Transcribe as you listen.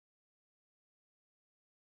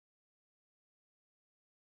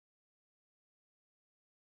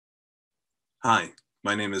Hi,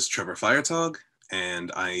 my name is Trevor Firetog,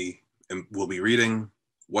 and will be reading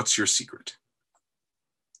What's Your Secret?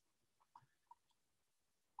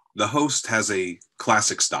 The host has a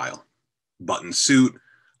classic style: button suit,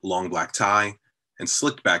 long black tie, and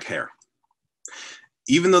slicked back hair.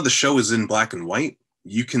 Even though the show is in black and white,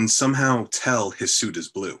 you can somehow tell his suit is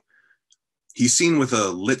blue. He's seen with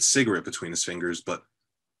a lit cigarette between his fingers, but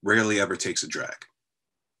rarely ever takes a drag.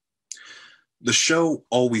 The show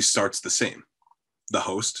always starts the same. The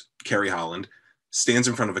host, Carrie Holland, stands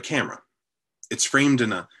in front of a camera. It's framed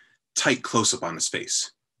in a tight close-up on his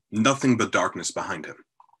face. Nothing but darkness behind him.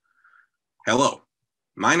 Hello,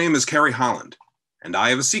 my name is Carrie Holland, and I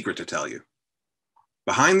have a secret to tell you.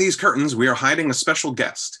 Behind these curtains, we are hiding a special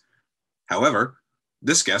guest. However,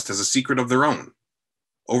 this guest has a secret of their own.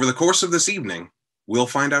 Over the course of this evening, we'll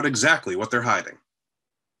find out exactly what they're hiding.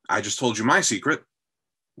 I just told you my secret.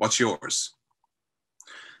 What's yours?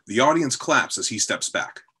 The audience claps as he steps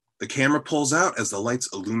back. The camera pulls out as the lights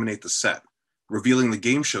illuminate the set, revealing the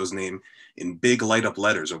game show's name in big light-up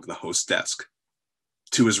letters over the host's desk.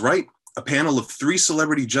 To his right, a panel of 3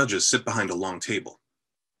 celebrity judges sit behind a long table.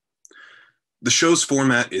 The show's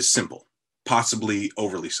format is simple, possibly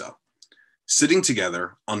overly so. Sitting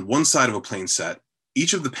together on one side of a plain set,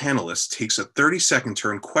 each of the panelists takes a 30-second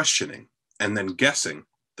turn questioning and then guessing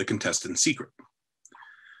the contestant's secret.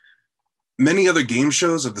 Many other game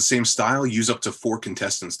shows of the same style use up to 4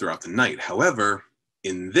 contestants throughout the night. However,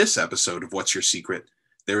 in this episode of What's Your Secret,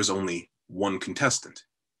 there is only 1 contestant.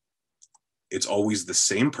 It's always the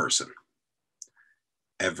same person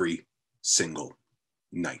every single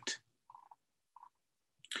night.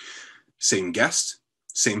 Same guest,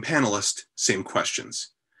 same panelist, same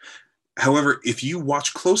questions. However, if you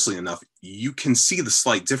watch closely enough, you can see the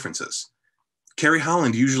slight differences. Carrie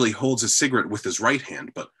Holland usually holds his cigarette with his right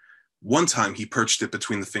hand, but one time he perched it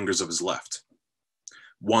between the fingers of his left.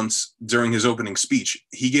 Once, during his opening speech,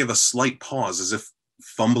 he gave a slight pause as if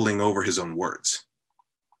fumbling over his own words.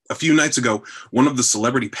 A few nights ago, one of the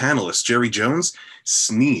celebrity panelists, Jerry Jones,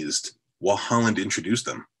 sneezed while Holland introduced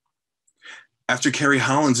them. After Carrie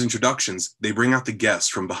Holland's introductions, they bring out the guests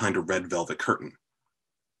from behind a red velvet curtain.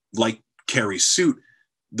 Like Carrie's suit,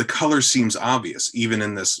 the color seems obvious, even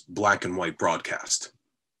in this black and white broadcast.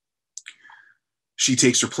 She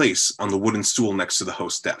takes her place on the wooden stool next to the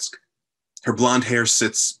host's desk. Her blonde hair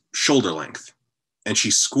sits shoulder length, and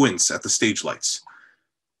she squints at the stage lights.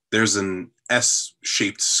 There's an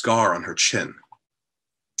S-shaped scar on her chin.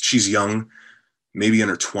 She's young, maybe in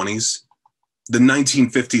her 20s. The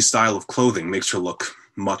 1950s style of clothing makes her look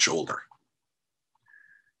much older.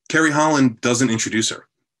 Carrie Holland doesn't introduce her,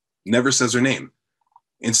 never says her name.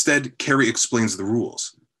 Instead, Carrie explains the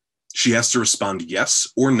rules. She has to respond yes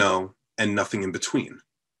or no, and nothing in between.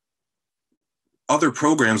 Other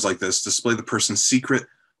programs like this display the person's secret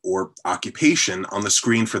or occupation on the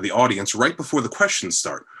screen for the audience right before the questions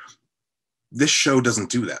start. This show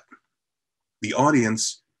doesn't do that. The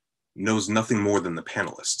audience knows nothing more than the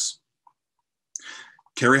panelists.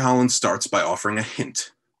 Carrie Holland starts by offering a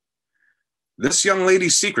hint. This young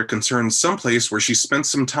lady's secret concerns someplace where she spent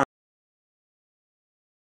some time